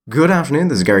Good afternoon,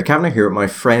 this is Gary Kavanagh here with my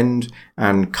friend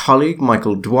and colleague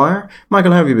Michael Dwyer.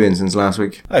 Michael, how have you been since last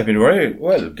week? I've been very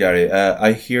well, Gary.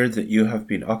 I hear that you have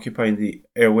been occupying the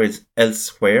airways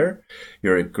elsewhere.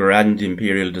 Your grand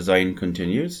imperial design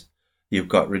continues. You've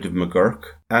got rid of McGurk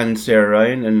and Sarah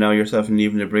Ryan, and now yourself and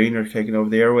Niamh Breen are taking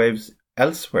over the airwaves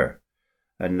elsewhere.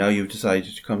 And now you've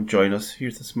decided to come join us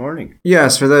here this morning.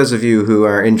 Yes, for those of you who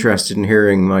are interested in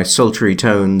hearing my sultry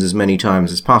tones as many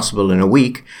times as possible in a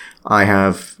week, I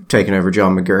have taken over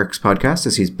John McGurk's podcast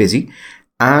as he's busy,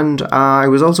 and I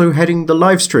was also heading the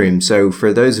live stream. So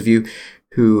for those of you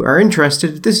who are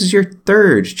interested, this is your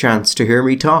third chance to hear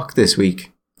me talk this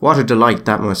week. What a delight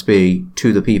that must be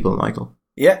to the people, Michael.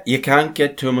 Yeah, you can't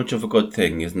get too much of a good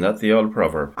thing, isn't that the old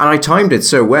proverb? And I timed it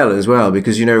so well as well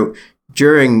because,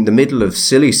 during the middle of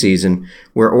silly season,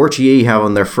 where RTE have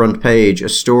on their front page a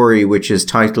story which is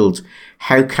titled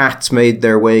How Cats Made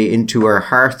Their Way Into Our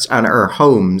Hearts and Our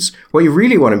Homes, what you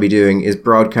really want to be doing is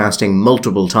broadcasting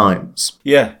multiple times.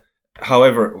 Yeah.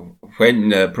 However, when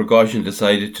Prigozhin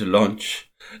decided to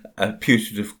launch a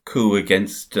putative coup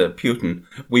against Putin,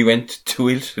 we went to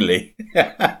Italy.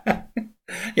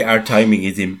 Yeah, our timing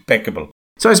is impeccable.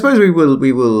 So I suppose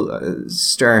we will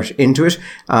start into it.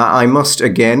 I must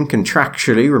again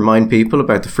contractually remind people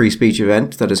about the free speech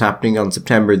event that is happening on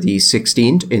September the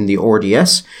 16th in the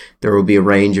RDS. There will be a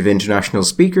range of international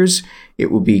speakers. It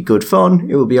will be good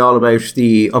fun. It will be all about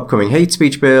the upcoming hate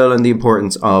speech bill and the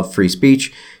importance of free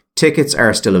speech. Tickets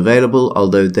are still available,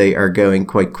 although they are going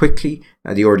quite quickly.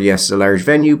 The RDS is a large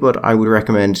venue, but I would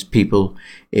recommend people,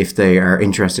 if they are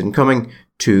interested in coming,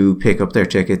 to pick up their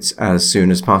tickets as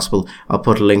soon as possible. I'll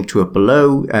put a link to it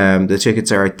below. The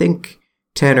tickets are, I think,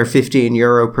 10 or 15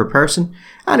 euro per person,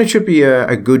 and it should be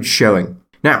a good showing.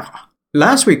 Now,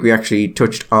 last week we actually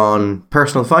touched on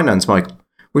personal finance, Michael,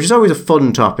 which is always a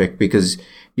fun topic because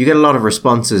you get a lot of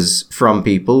responses from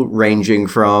people ranging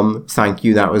from, thank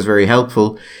you, that was very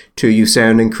helpful, to you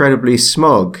sound incredibly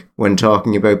smug when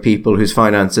talking about people whose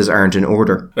finances aren't in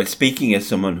order. But speaking as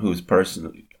someone whose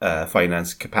personal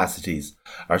finance capacities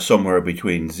are somewhere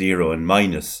between 0 and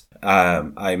minus,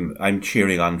 I'm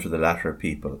cheering on for the latter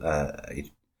people. A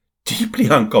deeply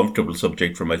uncomfortable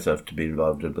subject for myself to be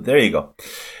involved in, but there you go.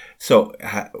 So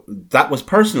that was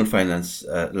personal finance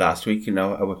last week.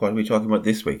 What are we talking about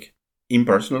this week?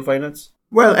 Impersonal finance?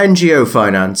 Well, NGO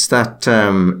finance,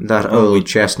 that old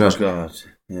chestnut. God,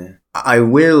 yeah. I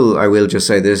will just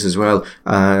say this as well.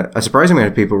 A surprising amount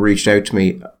of people reached out to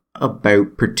me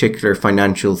about particular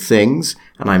financial things,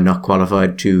 and I'm not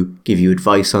qualified to give you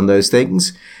advice on those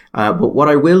things. But what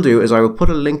I will do is I will put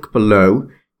a link below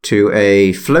to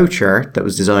a flowchart that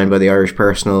was designed by the Irish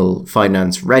Personal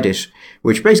Finance Reddit,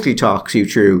 which basically talks you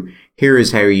through, here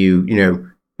is how you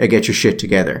get your shit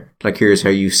together. Like, here's how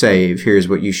you save, here's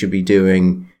what you should be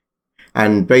doing.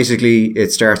 And basically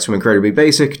it starts from incredibly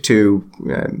basic to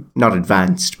not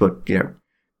advanced, but,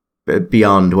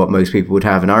 beyond what most people would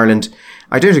have in Ireland.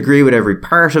 I don't agree with every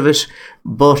part of it,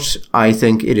 but I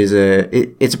think it's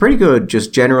a pretty good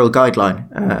just general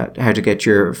guideline how to get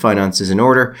your finances in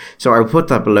order. So I'll put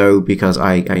that below because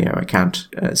I can't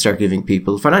start giving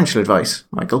people financial advice,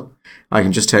 Michael. I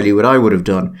can just tell you what I would have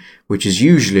done, which is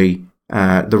usually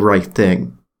the right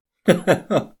thing.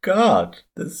 Oh God,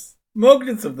 the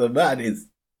smugness of the man is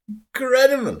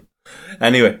incredible.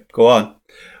 Anyway, go on.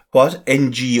 What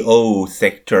NGO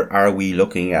sector are we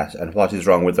looking at, and what is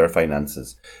wrong with their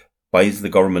finances? Why is the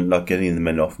government not getting them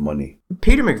enough money?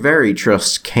 Peter McVerry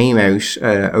Trust came out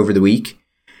over the week,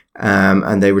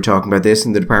 and they were talking about this,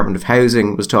 and the Department of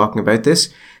Housing was talking about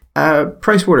this.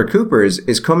 PricewaterhouseCoopers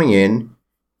is coming in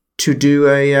to do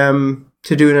an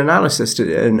analysis,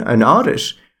 an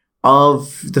audit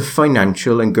of the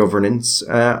financial and governance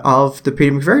of the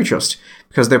Peter McVerry Trust,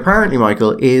 because there apparently,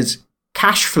 Michael, is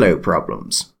cash flow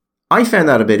problems. I found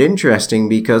that a bit interesting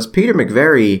because Peter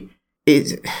McVerry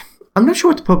I'm not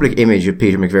sure what the public image of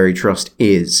Peter McVerry Trust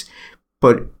is,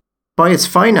 but by its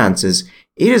finances,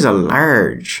 it is a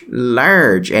large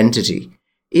entity.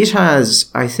 It has,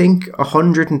 I think,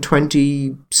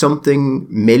 120 something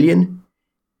million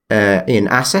in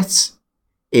assets.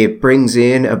 It brings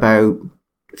in about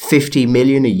 50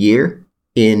 million a year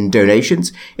in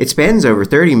donations. It spends over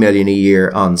 30 million a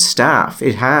year on staff.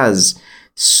 It has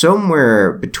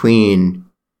somewhere between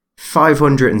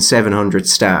 500 and 700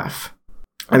 staff.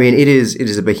 I mean, it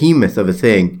is a behemoth of a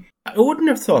thing. I wouldn't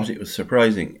have thought it was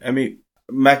surprising. I mean,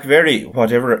 McVerry,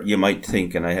 whatever you might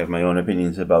think, and I have my own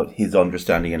opinions about his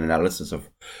understanding and analysis of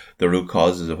the root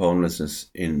causes of homelessness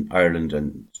in Ireland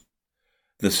and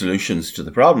the solutions to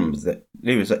the problems, that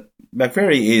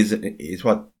McVerry is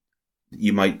what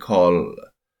you might call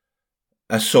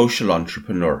a social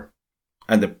entrepreneur.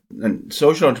 And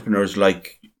social entrepreneurs,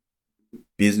 like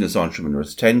business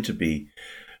entrepreneurs, tend to be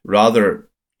rather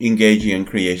engaging and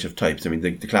creative types. I mean,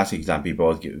 the classic example you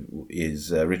both give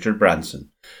is Richard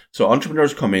Branson. So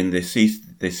entrepreneurs come in, they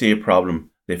see a problem,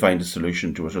 they find a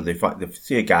solution to it, or they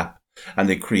see a gap, and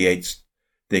they create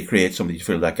something to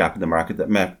fill that gap in the market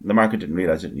that the market didn't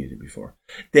realize it needed before.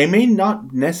 They may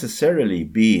not necessarily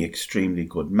be extremely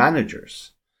good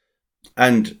managers.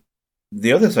 And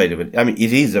the other side of it, I mean,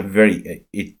 it is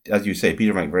as you say,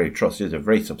 Peter McVerry Trust is a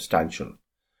very substantial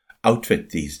outfit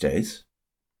these days.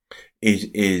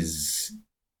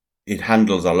 It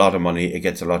handles a lot of money, it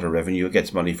gets a lot of revenue, it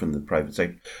gets money from the private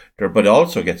sector, but it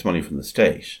also gets money from the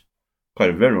state,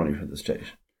 quite a bit of money from the state,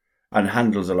 and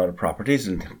handles a lot of properties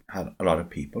and a lot of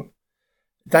people.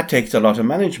 That takes a lot of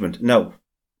management. Now,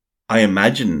 I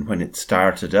imagine when it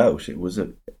started out, it was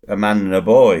a man and a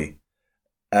boy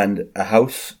and a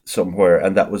house somewhere,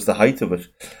 and that was the height of it.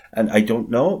 And I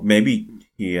don't know, maybe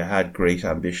he had great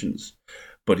ambitions,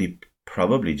 but he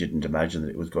probably didn't imagine that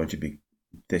it was going to be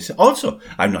this. Also,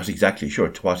 I'm not exactly sure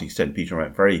to what extent Peter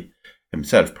McVerry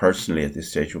himself personally at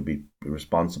this stage will be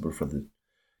responsible for the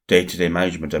day-to-day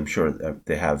management. I'm sure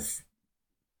they have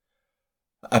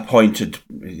appointed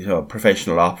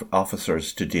professional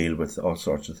officers to deal with all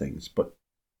sorts of things. But,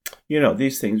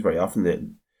 these things very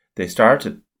often they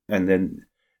started, and then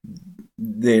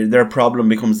their problem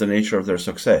becomes the nature of their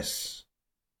success.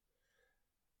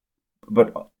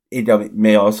 But it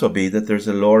may also be that there's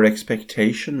a lower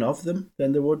expectation of them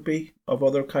than there would be of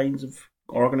other kinds of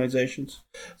organizations.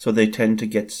 So they tend to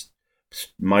get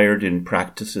mired in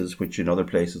practices which in other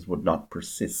places would not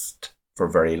persist for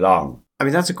very long. I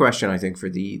mean, that's a question, I think, for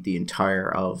the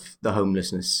entire of the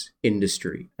homelessness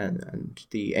industry and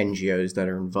the NGOs that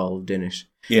are involved in it.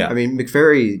 Yeah. I mean, the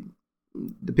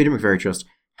Peter McVerry Trust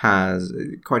has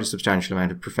quite a substantial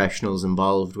amount of professionals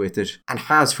involved with it, and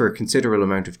has for a considerable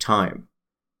amount of time.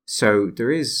 So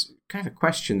there is kind of a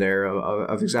question there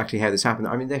of exactly how this happened.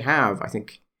 I mean, they have, I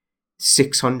think,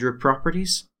 600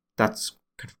 properties. That's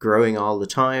kind of growing all the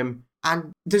time.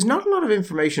 And there's not a lot of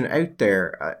information out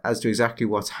there as to exactly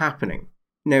what's happening.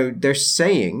 Now, they're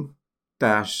saying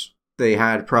that they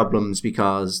had problems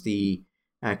because the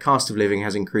cost of living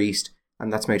has increased,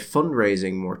 and that's made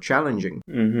fundraising more challenging.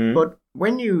 Mm-hmm. But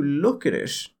when you look at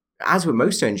it, as with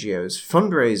most NGOs,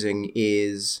 fundraising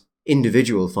is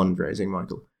individual fundraising,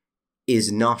 Michael,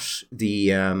 is not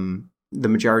the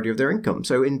majority of their income.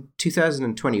 So in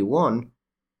 2021,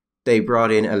 they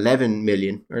brought in 11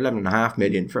 million or 11.5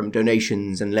 million from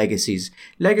donations and legacies.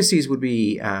 Legacies would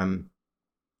be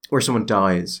where someone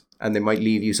dies and they might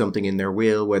leave you something in their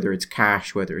will, whether it's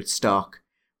cash, whether it's stock,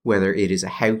 whether it is a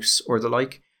house or the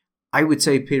like. I would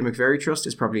say Peter McVerry Trust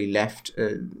has probably left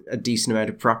a decent amount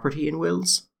of property in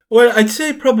wills. Well, I'd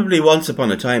say probably once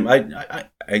upon a time.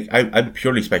 I'm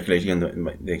purely speculating on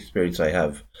the experience I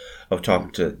have of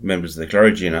talking to members of the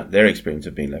clergy and their experience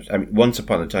of being left. I mean, once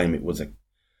upon a time it was a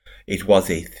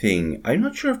thing. I'm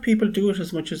not sure if people do it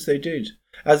as much as they did.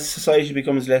 As society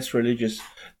becomes less religious,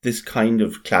 this kind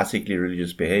of classically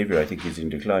religious behaviour, I think, is in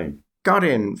decline. Got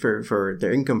in for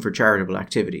their income for charitable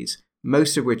activities,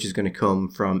 most of which is going to come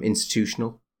from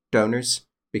institutional donors,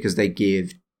 because they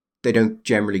don't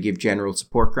generally give general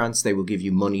support grants. They will give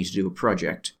you money to do a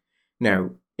project.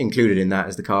 Now, included in that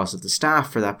is the cost of the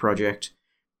staff for that project.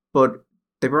 But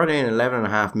they brought in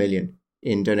 11.5 million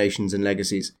in donations and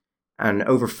legacies, and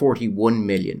over 41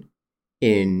 million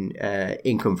in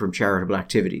income from charitable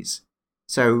activities.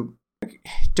 So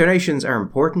donations are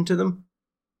important to them,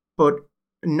 but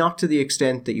not to the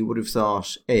extent that you would have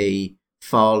thought a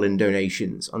fall in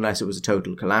donations, unless it was a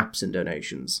total collapse in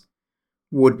donations,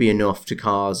 would be enough to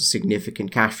cause a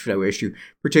significant cash flow issue,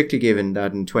 particularly given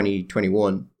that in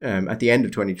 2021, at the end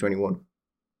of 2021,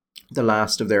 the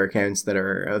last of their accounts that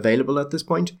are available at this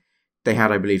point, they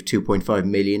had, I believe, 2.5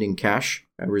 million in cash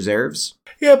reserves.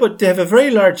 Yeah, but they have a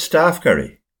very large staff,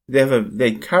 Gary.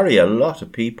 They carry a lot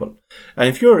of people, and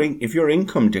if your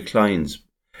income declines,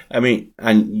 I mean,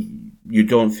 and you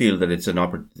don't feel that it's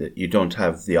that you don't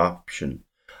have the option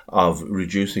of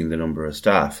reducing the number of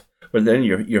staff, well, then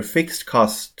your fixed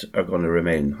costs are going to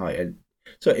remain high,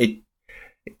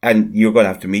 and you're going to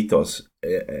have to meet those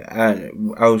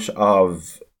out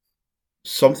of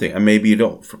something. And maybe you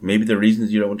don't. Maybe the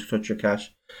reasons you don't want to touch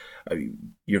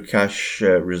your cash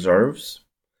reserves.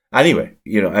 Anyway,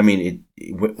 I mean,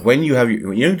 when your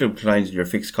income declines and your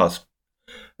fixed costs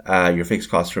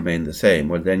remain the same,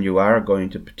 well, then you are going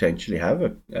to potentially have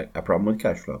a problem with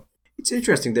cash flow. It's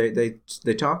interesting. They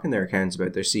talk in their accounts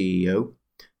about their CEO,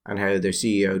 and how their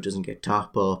CEO doesn't get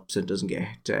top-ups and doesn't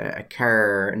get a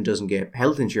car and doesn't get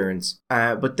health insurance.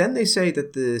 But then they say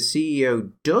that the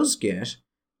CEO does get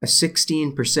a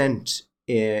 16%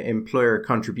 employer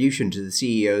contribution to the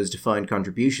CEO's defined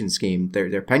contribution scheme,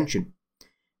 their pension.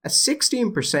 A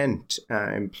 16%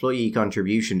 employee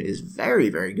contribution is very,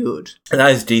 very good. And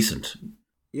that is decent.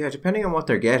 Yeah, depending on what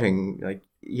they're getting, like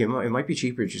it might be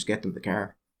cheaper to just get them the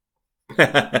car.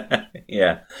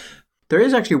 Yeah. There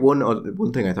is actually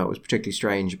one thing I thought was particularly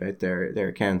strange about their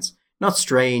accounts. Not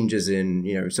strange as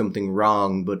in, something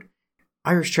wrong, but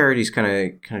Irish charities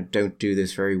kind of don't do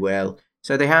this very well.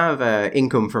 So they have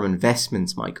income from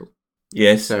investments, Michael.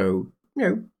 Yes. So,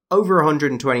 over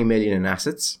 120 million in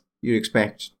assets. You'd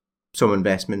expect some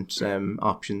investment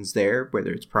options there,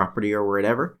 whether it's property or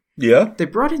whatever. Yeah. They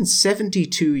brought in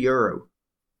 €72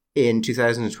 in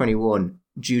 2021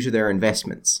 due to their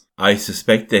investments. I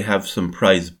suspect they have some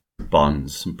prize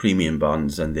bonds, some premium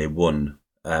bonds, and they won.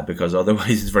 Because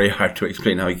otherwise it's very hard to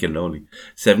explain how you can only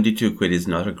 72 quid is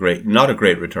not a great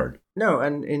return. No,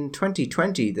 and in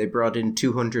 2020 they brought in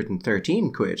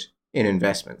 213 quid in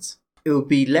investments. It would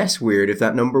be less weird if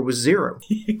that number was zero.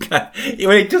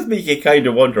 It just makes you kind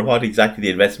of wonder what exactly the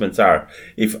investments are,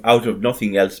 if out of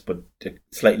nothing else but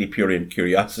slightly pure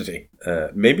curiosity.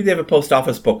 Maybe they have a post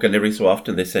office book and every so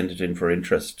often they send it in for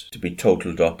interest to be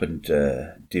totaled up and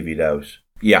divvied out.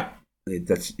 Yeah,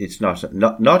 it's not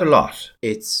a lot.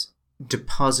 It's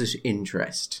deposit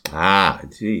interest. Ah,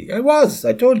 gee,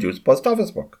 I told you, it's post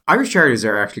office book. Irish charities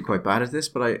are actually quite bad at this,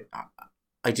 but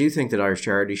I do think that Irish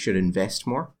charities should invest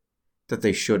more. That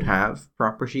they should have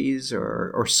properties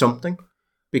or something,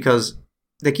 because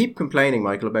they keep complaining,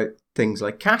 Michael, about things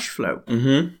like cash flow.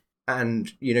 Mm-hmm. And,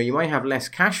 you might have less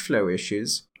cash flow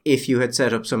issues if you had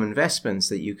set up some investments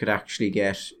that you could actually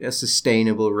get a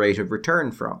sustainable rate of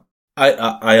return from.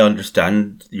 I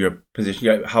understand your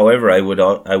position. However, I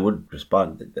would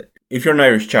respond that if you're an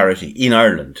Irish charity in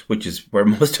Ireland, which is where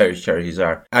most Irish charities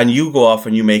are, and you go off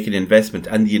and you make an investment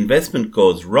and the investment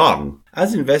goes wrong,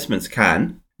 as investments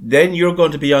can, then you're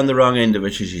going to be on the wrong end of a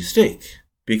shitty stick.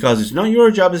 Because it's not your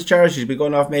job as a charity to be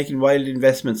going off making wild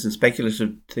investments and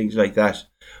speculative things like that.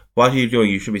 What are you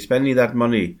doing? You should be spending that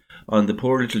money on the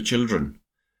poor little children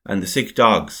and the sick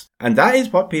dogs. And that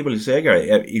is what people say, Gary.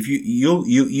 If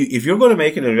if you're going to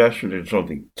make an investment in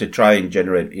something to try and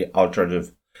generate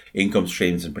alternative income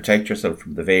streams and protect yourself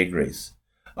from the vagaries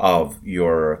of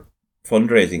your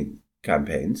fundraising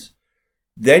campaigns,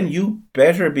 then you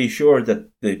better be sure that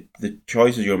the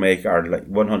choices you make are like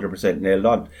 100% nailed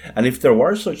on. And if there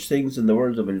were such things in the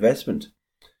world of investment,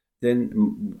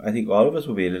 then I think all of us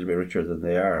would be a little bit richer than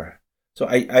they are. So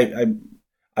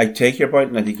I take your point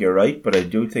and I think you're right, but I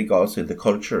do think also the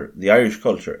culture, the Irish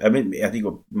culture, I think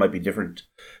it might be different,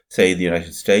 say, in the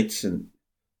United States, and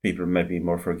people might be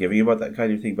more forgiving about that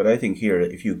kind of thing. But I think here,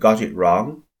 if you got it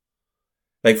wrong,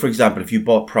 like, for example, if you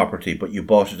bought property, but you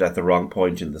bought it at the wrong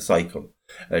point in the cycle,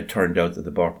 and it turned out that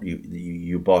the property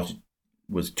you bought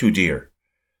was too dear,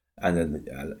 and then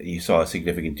you saw a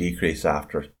significant decrease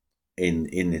after in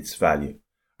its value,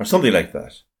 or something like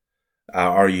that,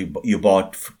 or you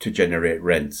bought to generate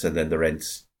rents, and then the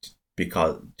rents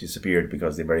disappeared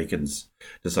because the Americans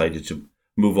decided to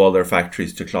move all their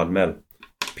factories to Clonmel.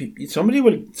 Somebody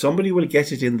will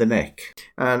get it in the neck.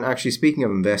 And actually, speaking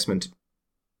of investment,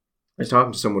 I was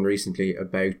talking to someone recently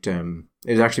about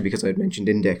it was actually because I had mentioned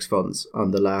index funds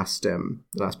on the last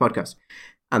podcast,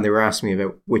 and they were asking me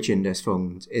about which index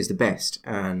fund is the best.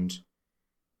 And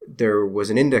there was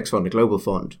an index fund, a global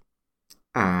fund,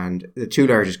 and the two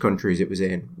largest countries it was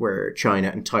in were China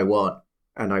and Taiwan.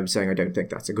 And I was saying I don't think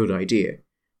that's a good idea.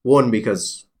 One,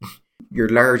 because your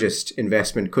largest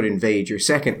investment could invade your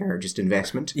second largest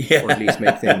investment, or at least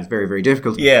make things very, very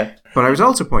difficult. Yeah. But I was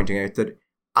also pointing out that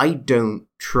I don't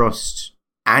trust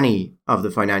any of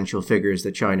the financial figures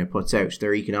that China puts out.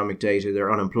 Their economic data,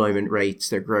 their unemployment rates,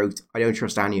 their growth. I don't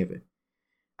trust any of it.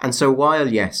 And so while,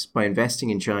 yes, by investing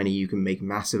in China, you can make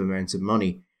massive amounts of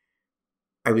money,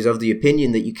 I was of the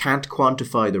opinion that you can't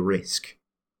quantify the risk.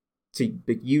 So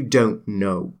you don't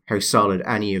know how solid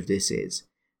any of this is.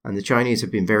 And the Chinese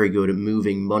have been very good at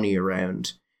moving money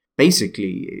around,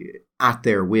 basically at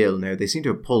their will. Now, they seem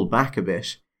to have pulled back a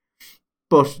bit.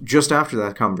 But just after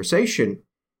that conversation,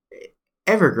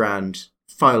 Evergrande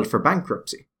filed for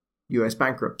bankruptcy, US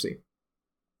bankruptcy.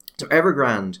 So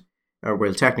Evergrande,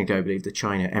 well, technically I believe the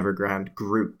China Evergrande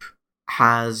Group,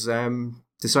 has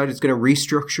decided it's going to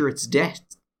restructure its debt.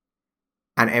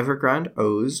 And Evergrande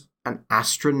owes an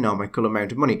astronomical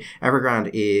amount of money. Evergrande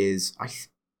is,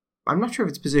 I'm not sure of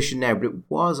its position now, but it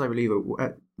was, I believe,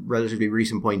 at a relatively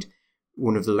recent point,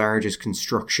 one of the largest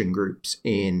construction groups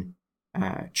in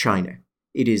China.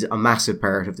 It is a massive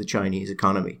part of the Chinese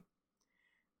economy.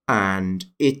 And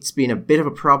it's been a bit of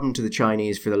a problem to the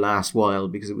Chinese for the last while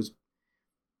because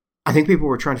I think people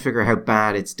were trying to figure out how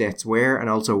bad its debts were and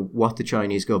also what the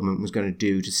Chinese government was going to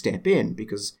do to step in.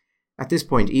 Because at this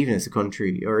point, even if the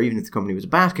country or even if the company was a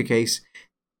basket case,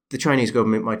 the Chinese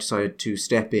government might decide to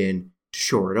step in to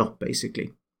shore it up,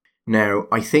 basically. Now,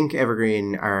 I think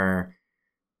their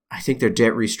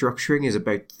debt restructuring is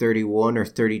about 31 or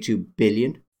 32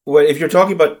 billion. Well, if you're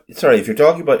talking about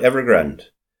Evergrande,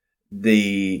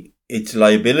 its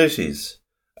liabilities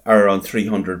are around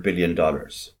 $300 billion.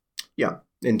 Yeah,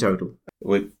 in total.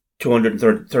 With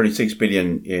 236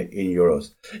 billion in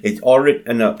euros. It's already,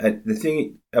 and the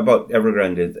thing about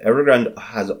Evergrande is Evergrande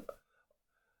has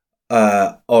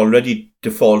already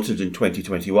defaulted in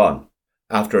 2021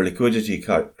 after a liquidity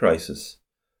crisis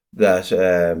that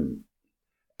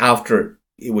after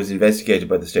it was investigated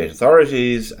by the state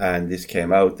authorities, and this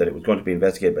came out that it was going to be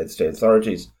investigated by the state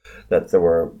authorities, that there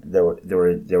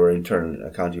were internal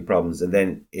accounting problems, and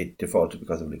then it defaulted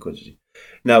because of liquidity.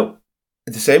 Now,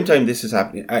 at the same time this is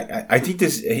happening, I think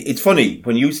it's funny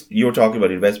when you're talking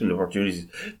about investment opportunities.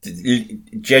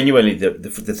 Genuinely,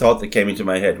 the thought that came into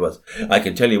my head was, I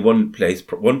can tell you one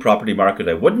property market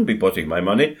I wouldn't be putting my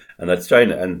money, and that's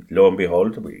China. And lo and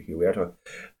behold, here we are talking.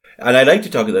 And I like to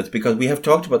talk about this because we have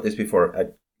talked about this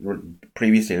before,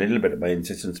 previously, a little bit at my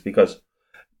insistence, because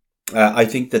I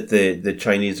think that the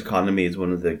Chinese economy is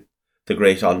one of the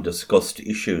great undiscussed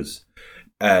issues.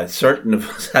 Certain of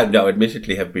us now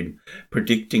admittedly have been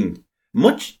predicting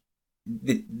much.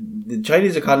 The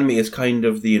Chinese economy is kind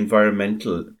of the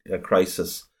environmental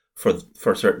crisis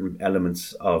for certain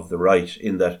elements of the right,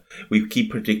 in that we keep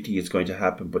predicting it's going to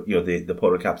happen, but the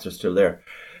polar caps are still there.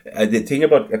 The thing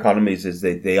about economies is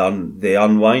they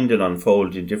unwind and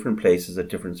unfold in different places at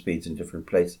different speeds in different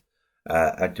places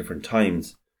at different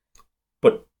times.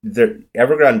 But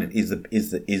Evergrande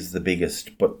is the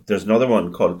biggest. But there's another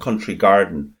one called Country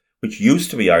Garden, which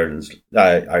used to be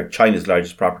China's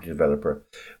largest property developer,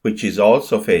 which is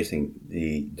also facing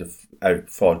a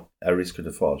risk of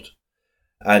default.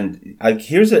 And I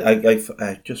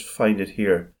just find it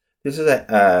here. This is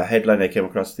a headline I came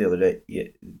across the other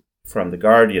day from The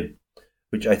Guardian,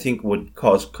 which I think would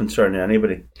cause concern in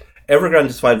anybody. Evergrande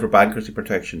has filed for bankruptcy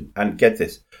protection, and get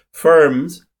this,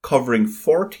 firms covering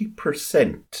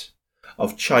 40%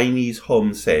 of Chinese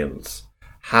home sales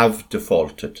have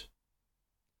defaulted.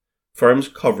 Firms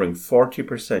covering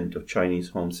 40% of Chinese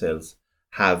home sales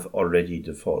have already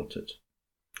defaulted.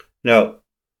 Now,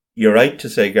 you're right to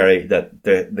say, Gary, that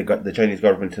the Chinese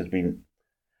government has been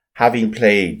having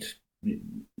played,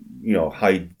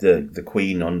 hide the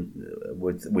queen on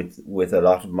with a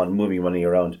lot of moving money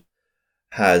around,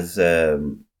 has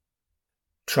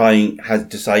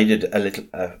decided a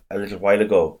little while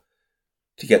ago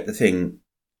to get the thing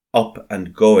up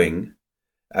and going,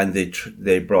 and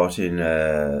they brought in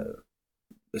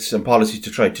some policies to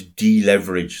try to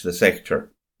deleverage the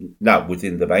sector. Now,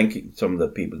 within the banking, some of the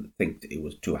people think it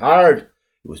was too hard, it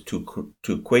was too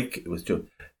quick, it was too...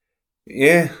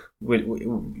 Yeah,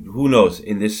 who knows?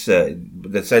 In this,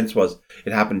 the sense was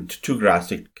it happened too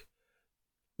drastic,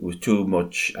 it was too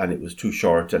much, and it was too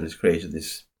short, and it's created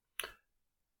this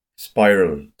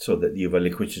spiral so that you have a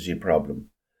liquidity problem.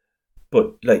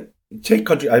 But I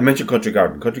mentioned Country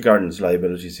Garden. Country Garden's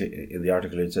liabilities in the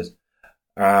article, it says,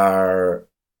 are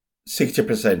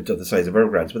 60% of the size of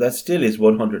Evergrande's, but that still is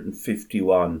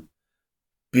 151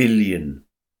 billion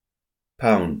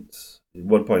pounds,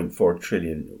 1.4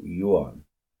 trillion yuan.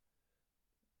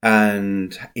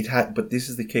 And but this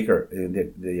is the kicker in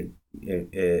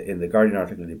the Guardian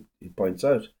article. It points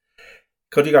out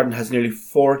Country Garden has nearly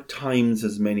 4 times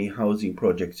as many housing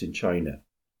projects in China.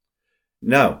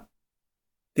 Now,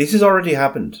 this has already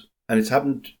happened, and it's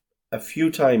happened a few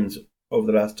times over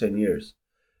the last 10 years.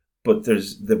 But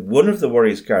one of the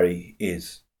worries, Gary,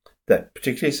 is that,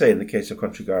 particularly say in the case of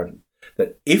Country Garden,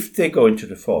 that if they go into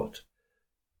default,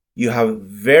 you have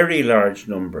very large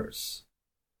numbers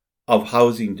of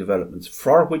housing developments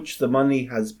for which the money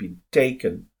has been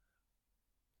taken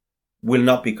will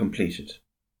not be completed.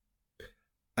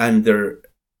 And there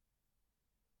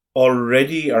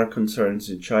already are concerns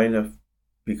in China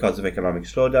because of economic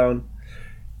slowdown,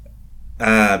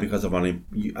 because of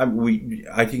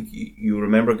I think you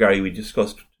remember, Gary, we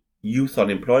discussed youth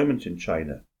unemployment in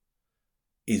China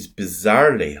is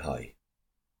bizarrely high.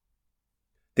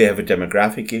 They have a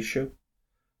demographic issue.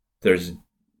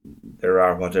 There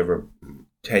are whatever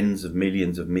tens of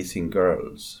millions of missing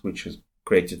girls, which has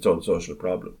created its own social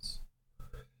problems.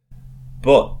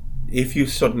 But if you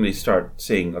suddenly start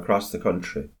seeing across the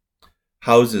country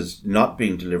houses not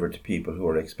being delivered to people who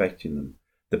are expecting them.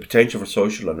 The potential for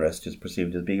social unrest is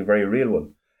perceived as being a very real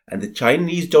one. And the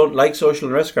Chinese don't like social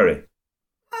unrest, Gary.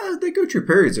 They go through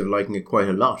periods of liking it quite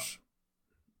a lot.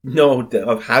 No,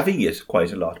 of having it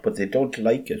quite a lot, but they don't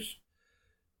like it.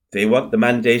 They want the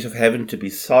mandate of heaven to be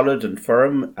solid and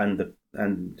firm, and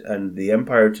the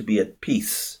empire to be at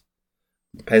peace.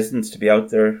 The peasants to be out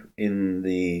there in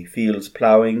the fields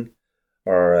ploughing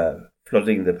or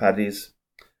flooding the paddies,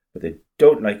 but they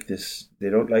don't like this. They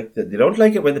don't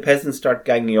like it when the peasants start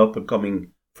ganging up and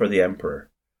coming for the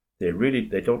emperor. They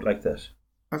don't like that.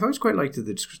 I've always quite liked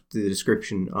the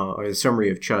description or the summary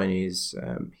of Chinese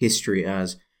history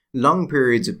as long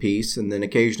periods of peace, and then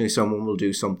occasionally someone will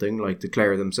do something like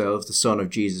declare themselves the son of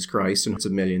Jesus Christ, and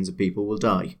millions of people will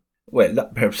die. Well,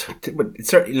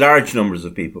 certainly large numbers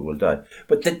of people will die.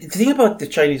 But the thing about the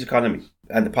Chinese economy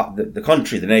and the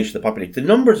country, the nation, the population, the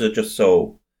numbers are just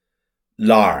so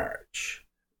large.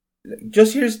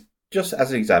 Just as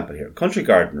an example here, Country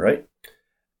Garden, right?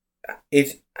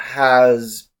 It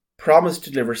has promised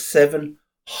to deliver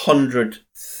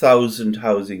 700,000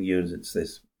 housing units.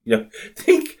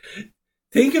 Think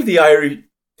of the Irish.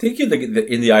 Think in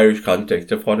the Irish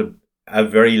context of what a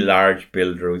very large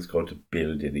builder is going to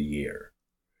build in a year,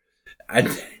 and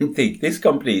then think this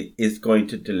company is going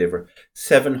to deliver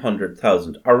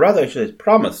 700,000, or rather, I should say,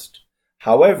 promised.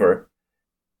 However,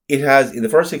 it has in the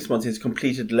first 6 months, it's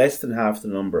completed less than half the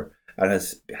number, and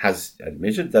has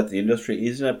admitted that the industry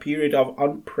is in a period of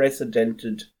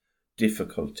unprecedented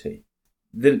difficulty.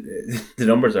 The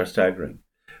numbers are staggering.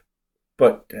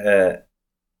 But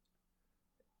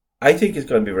I think it's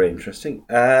going to be very interesting.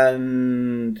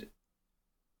 And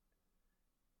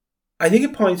I think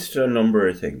it points to a number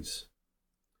of things.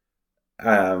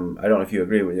 I don't know if you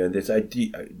agree with me on this. I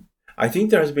think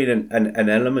there has been an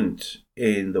element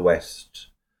in the West,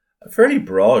 a fairly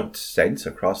broad sense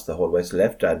across the whole West,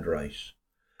 left and right,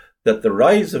 that the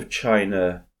rise of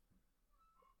China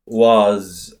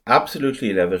was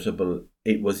absolutely inevitable.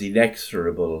 It was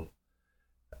inexorable.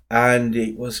 And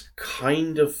it was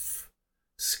kind of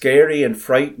scary and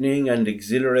frightening and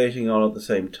exhilarating all at the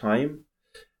same time.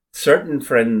 Certain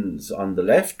friends on the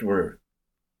left were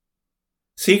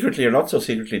secretly or not so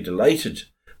secretly delighted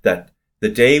that the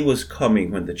day was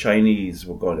coming when the Chinese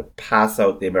were going to pass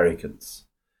out the Americans,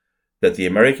 that the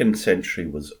American century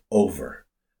was over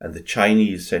and the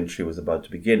Chinese century was about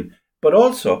to begin. But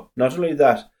also, not only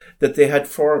that they had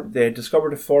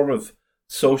discovered a form of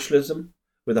socialism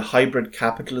with a hybrid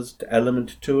capitalist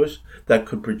element to it that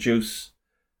could produce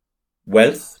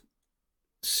wealth,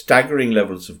 staggering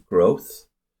levels of growth,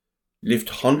 lift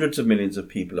hundreds of millions of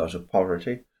people out of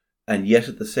poverty, and yet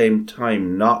at the same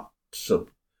time not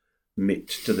submit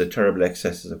to the terrible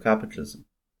excesses of capitalism.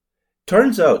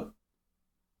 Turns out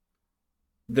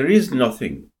there is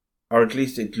nothing, or at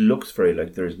least it looks very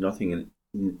like there is nothing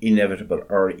inevitable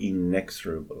or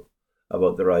inexorable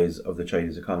about the rise of the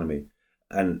Chinese economy.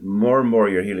 And more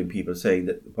you're hearing people saying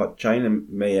that what China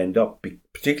may end up,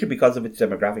 particularly because of its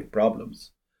demographic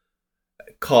problems,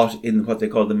 caught in what they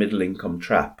call the middle income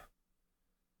trap.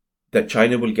 That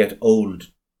China will get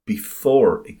old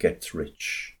before it gets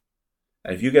rich.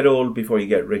 And if you get old before you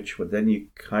get rich, well, then you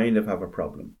kind of have a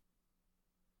problem.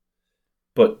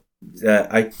 But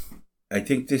I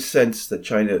think this sense that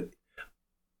China,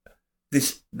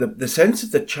 the sense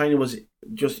that China was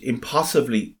just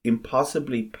impossibly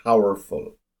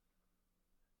powerful,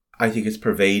 I think it's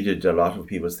pervaded a lot of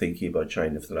people's thinking about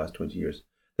China for the last 20 years.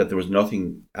 That there was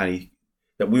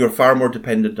that we were far more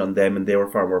dependent on them and they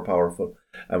were far more powerful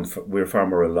and we were far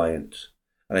more reliant.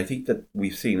 And I think that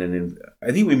we've seen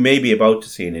I think we may be about to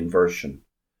see an inversion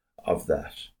of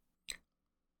that.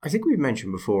 I think I've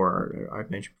mentioned before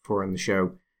on the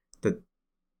show, that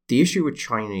the issue with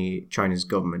China's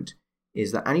government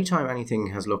is that anytime anything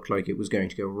has looked like it was going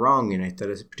to go wrong in it, that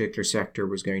a particular sector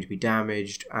was going to be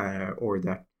damaged or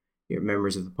that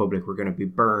members of the public were going to be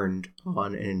burned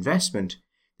on an investment,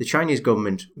 the Chinese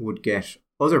government would get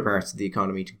other parts of the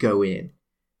economy to go in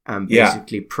and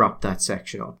basically prop that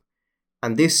section up.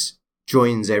 And this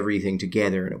joins everything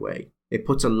together in a way. It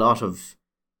puts a lot of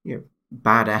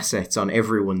bad assets on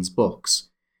everyone's books.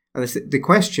 And the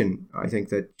question, I think,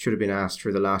 that should have been asked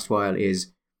for the last while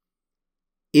is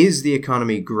the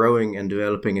economy growing and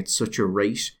developing at such a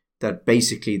rate that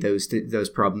basically those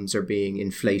problems are being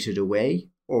inflated away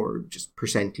or just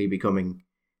percently becoming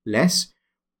less?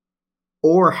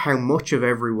 Or how much of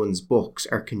everyone's books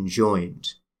are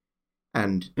conjoined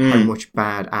and how much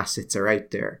bad assets are out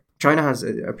there? China has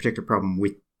a particular problem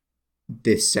with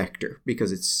this sector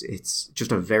because it's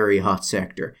just a very hot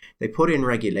sector. They put in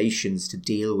regulations to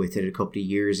deal with it a couple of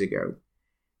years ago.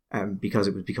 because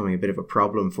it was becoming a bit of a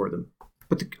problem for them.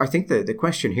 But I think the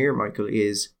question here, Michael,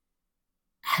 is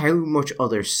how much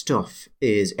other stuff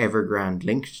is Evergrande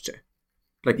linked to?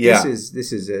 Like, Yeah.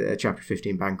 this is a Chapter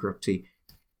 15 bankruptcy.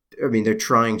 I mean, they're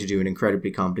trying to do an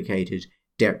incredibly complicated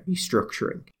debt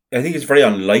restructuring. I think it's very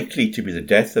unlikely to be the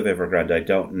death of Evergrande. I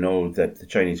don't know that the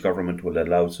Chinese government will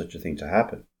allow such a thing to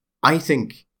happen. I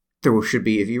think there should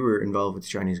be, if you were involved with the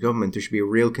Chinese government, there should be a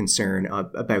real concern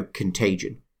about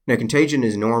contagion. Now, contagion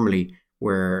is normally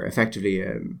where effectively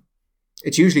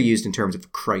it's usually used in terms of a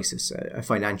crisis, a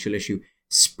financial issue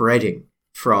spreading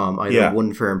from either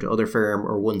one firm to other firm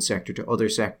or one sector to other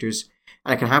sectors.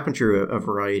 And it can happen through a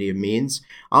variety of means.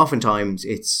 Oftentimes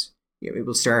it's, it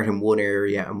will start in one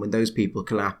area, and when those people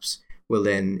collapse, well,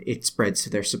 then it spreads to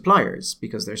their suppliers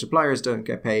because their suppliers don't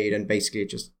get paid, and basically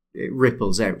it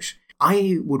ripples out.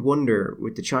 I would wonder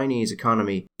with the Chinese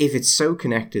economy if it's so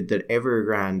connected that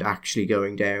Evergrande actually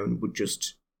going down would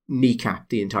just kneecap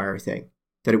the entire thing,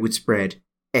 that it would spread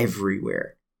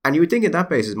everywhere. And you would think at that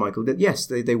basis, Michael, that yes,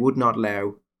 they would not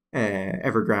allow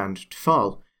Evergrande to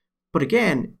fall. But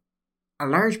again, a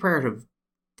large part of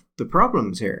the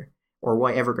problems here, or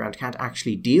why Evergrande can't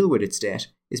actually deal with its debt,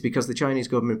 is because the Chinese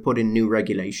government put in new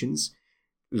regulations,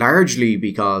 largely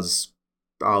because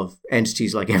of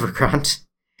entities like Evergrande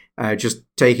just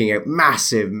taking out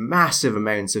massive, massive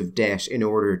amounts of debt in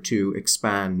order to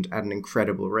expand at an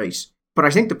incredible rate. But I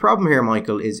think the problem here,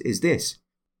 Michael, is this.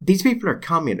 These people are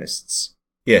communists.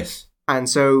 Yes. And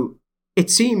so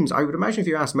it seems, I would imagine if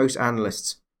you ask most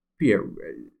analysts,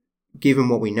 given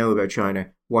what we know about China,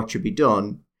 what should be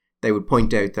done, they would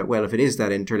point out that, well, if it is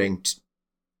that interlinked,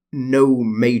 no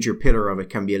major pillar of it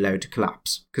can be allowed to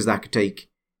collapse, because that could take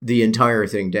the entire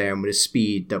thing down with a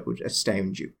speed that would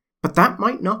astound you. But that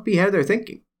might not be how they're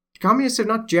thinking. Communists have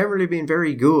not generally been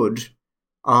very good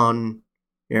on,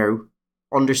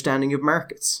 understanding of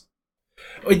markets.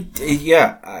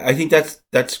 Yeah, I think that's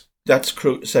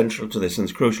central to this, and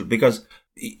it's crucial because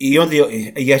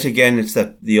yet again it's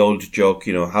the old joke.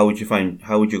 How would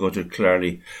you go to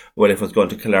Killarney? Well, if I was going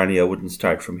to Killarney, I wouldn't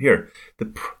start from here.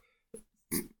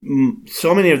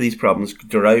 So many of these problems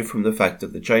derive from the fact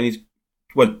that the Chinese,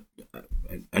 well,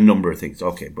 a number of things.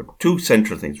 Okay, but two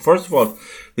central things. First of all,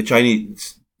 the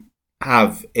Chinese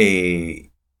have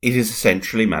it is a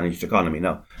centrally managed economy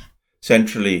now.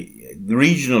 Centrally, the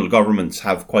regional governments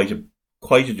have quite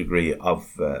a degree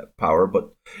of power,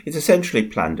 but it's a centrally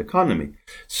planned economy.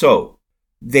 So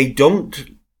they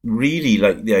don't really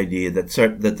like the idea that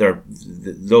they're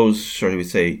those, sort of, we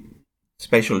say,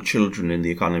 special children in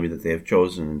the economy that they have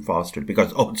chosen and fostered,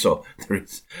 because also there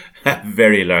is a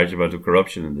very large amount of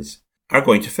corruption in this, are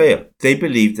going to fail. They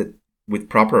believe that with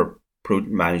proper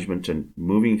prudent management and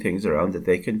moving things around, that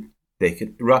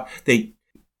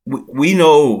we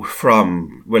know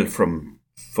from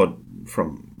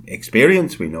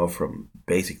experience, we know from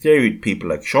basic theory, people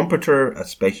like Schumpeter,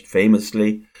 especially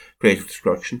famously, creative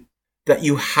destruction, that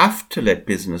you have to let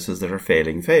businesses that are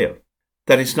failing fail.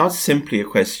 That it's not simply a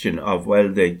question of,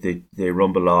 well, they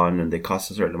rumble on and they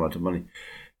cost a certain amount of money.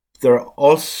 There are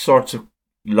all sorts of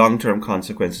long-term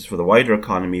consequences for the wider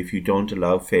economy if you don't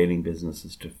allow failing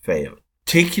businesses to fail.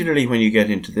 Particularly when you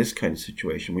get into this kind of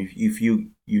situation, if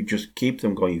you just keep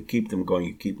them going,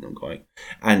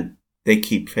 and they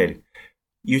keep failing.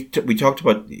 We talked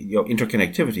about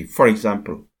interconnectivity. For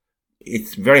example,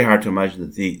 it's very hard to imagine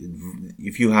that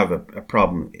if you have a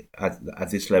problem at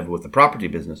this level with the property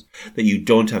business, that you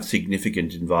don't have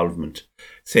significant involvement,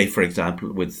 say, for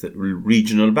example, with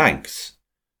regional banks.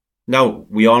 Now,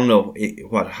 we all know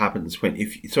what happens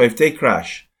if they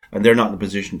crash and they're not in a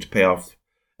position to pay off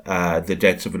the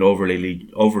debts of an overly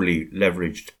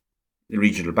leveraged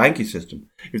regional banking system.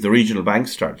 If the regional bank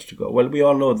starts to go, well, we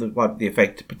all know what the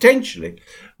effect potentially.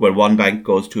 Well, one bank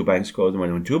goes, two banks go, and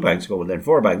when two banks go, well, then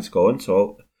four banks go, and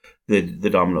so the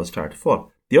dominoes start to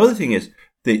fall. The other thing is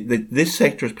this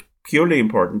sector is purely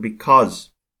important because,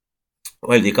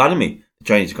 well, the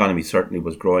Chinese economy certainly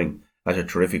was growing at a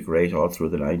terrific rate all through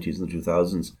the 90s and the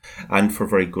 2000s, and for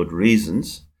very good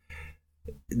reasons.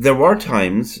 There were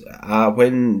times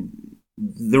when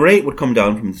the rate would come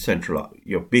down from the central,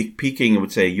 peaking, I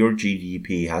would say your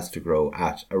GDP has to grow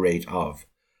at a rate of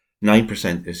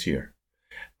 9% this year.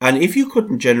 And if you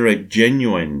couldn't generate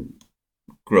genuine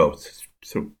growth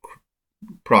through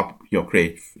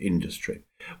creative industry,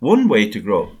 one way to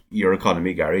grow your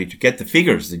economy, Gary, to get the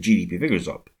GDP figures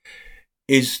up,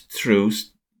 is through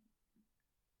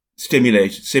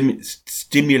stimulating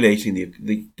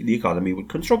the economy with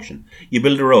construction. You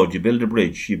build a road, you build a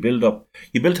bridge, you build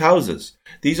houses.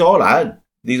 These all add.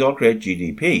 These all create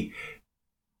GDP.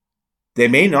 They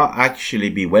may not actually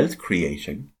be wealth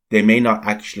creating, They may not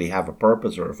actually have a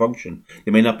purpose or a function.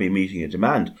 They may not be meeting a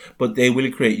demand, but they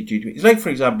will create GDP. It's like, for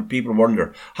example, people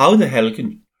wonder, how the hell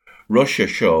can Russia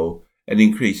show an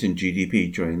increase in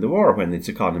GDP during the war when its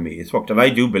economy is fucked? And I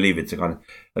do believe it's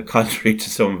contrary to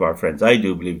some of our friends. I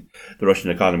do believe the Russian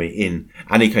economy, in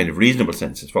any kind of reasonable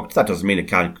sense, is fucked. That doesn't mean it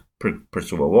can't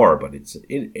pursue a war, but it's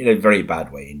in a very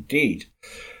bad way indeed.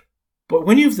 But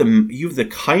when you've the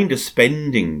kind of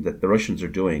spending that the Russians are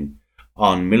doing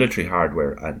on military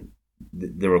hardware and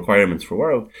the requirements for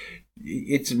war,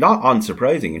 it's not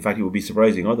unsurprising. In fact, it would be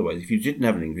surprising otherwise if you didn't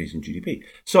have an increase in GDP.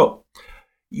 So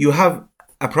you have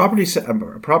a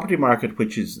property market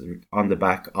which is on the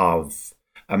back of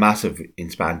a massive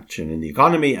expansion in the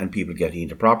economy and people getting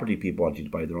into property, people wanting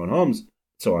to buy their own homes,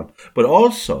 so on. But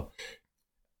also,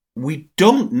 we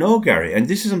don't know, Gary, and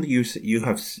this is something you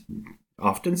have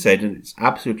often said, and it's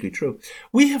absolutely true.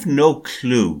 We have no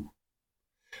clue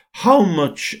how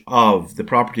much of the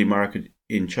property market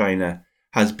in China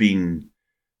has been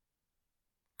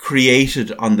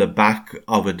created on the back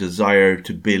of a desire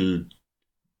to build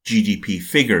GDP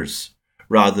figures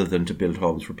rather than to build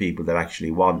homes for people that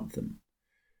actually want them.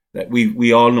 That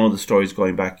we all know the stories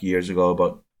going back years ago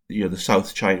about the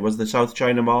South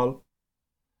China Mall,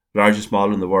 largest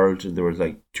mall in the world, and there was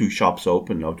like 2 shops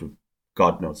open out of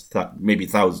God knows maybe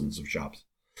thousands of shops.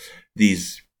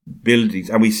 These buildings,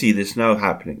 and we see this now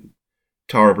happening.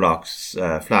 Tower blocks,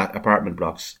 flat apartment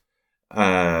blocks,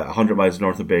 100 miles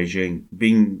north of Beijing,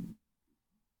 being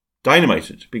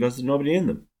dynamited because there's nobody in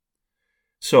them.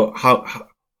 So how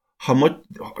much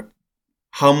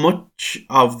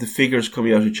of the figures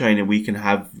coming out of China we can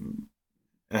have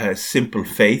simple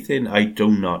faith in, I do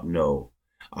not know.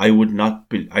 I would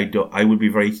be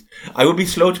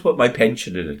slow to put my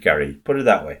pension in it, Gary. Put it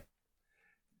that way.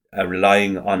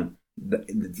 Relying on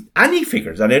any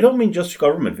figures, and I don't mean just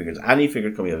government figures, any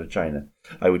figure coming out of China,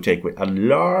 I would take with a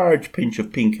large pinch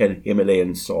of pink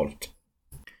Himalayan salt.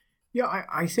 Yeah,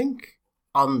 I think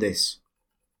on this,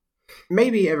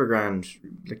 maybe Evergrande,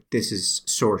 like, this is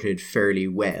sorted fairly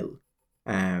well.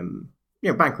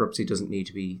 Bankruptcy doesn't need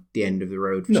to be the end of the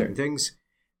road for certain things,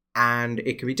 and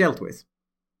it can be dealt with.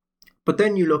 But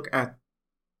then you look at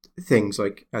things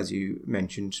like, as you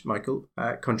mentioned, Michael,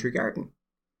 Country Garden,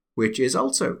 which is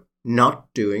also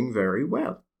not doing very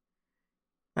well,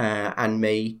 and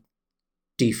may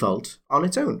default on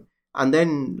its own. And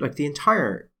then, like, the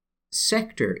entire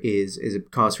sector is a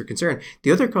cause for concern.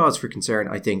 The other cause for concern,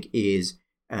 I think, is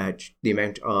the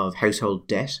amount of household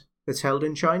debt that's held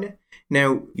in China.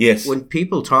 Now, yes, when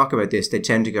people talk about this, they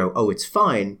tend to go, "Oh, it's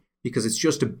fine because it's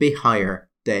just a bit higher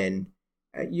than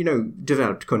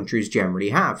developed countries generally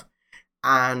have."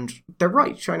 And they're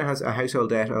right. China has a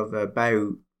household debt of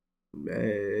about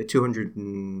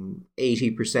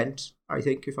 280%, I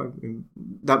think.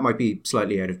 That might be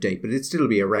slightly out of date, but it'd still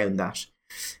be around that.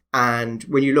 And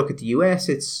when you look at the US,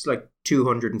 it's like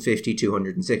 250,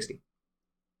 260.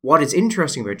 What is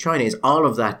interesting about China is all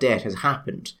of that debt has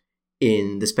happened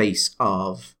in the space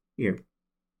of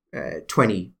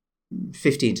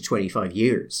 15 to 25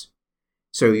 years.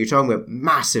 So you're talking about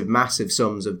massive, massive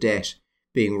sums of debt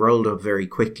being rolled up very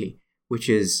quickly, which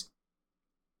is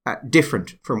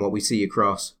different from what we see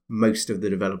across most of the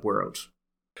developed world.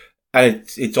 And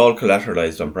it's all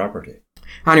collateralized on property.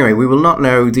 Anyway, we will not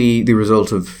know the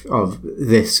result of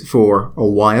this for a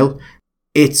while.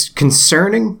 It's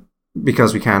concerning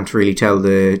because we can't really tell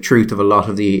the truth of a lot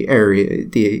of the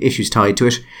issues tied to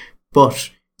it.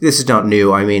 But this is not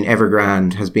new. I mean,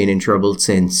 Evergrande has been in trouble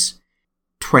since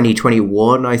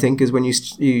 2021, I think, is when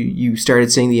you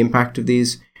started seeing the impact of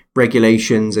these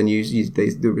regulations, and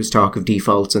there was talk of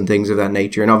defaults and things of that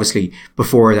nature. And obviously,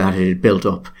 before that, it had built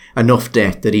up enough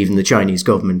debt that even the Chinese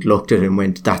government looked at it and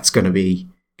went, "That's going to be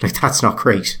that's not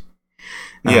great."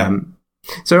 Yeah.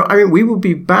 So I mean, we will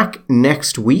be back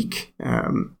next week,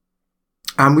 and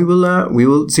we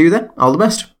will see you then. All the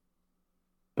best.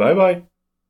 Bye bye.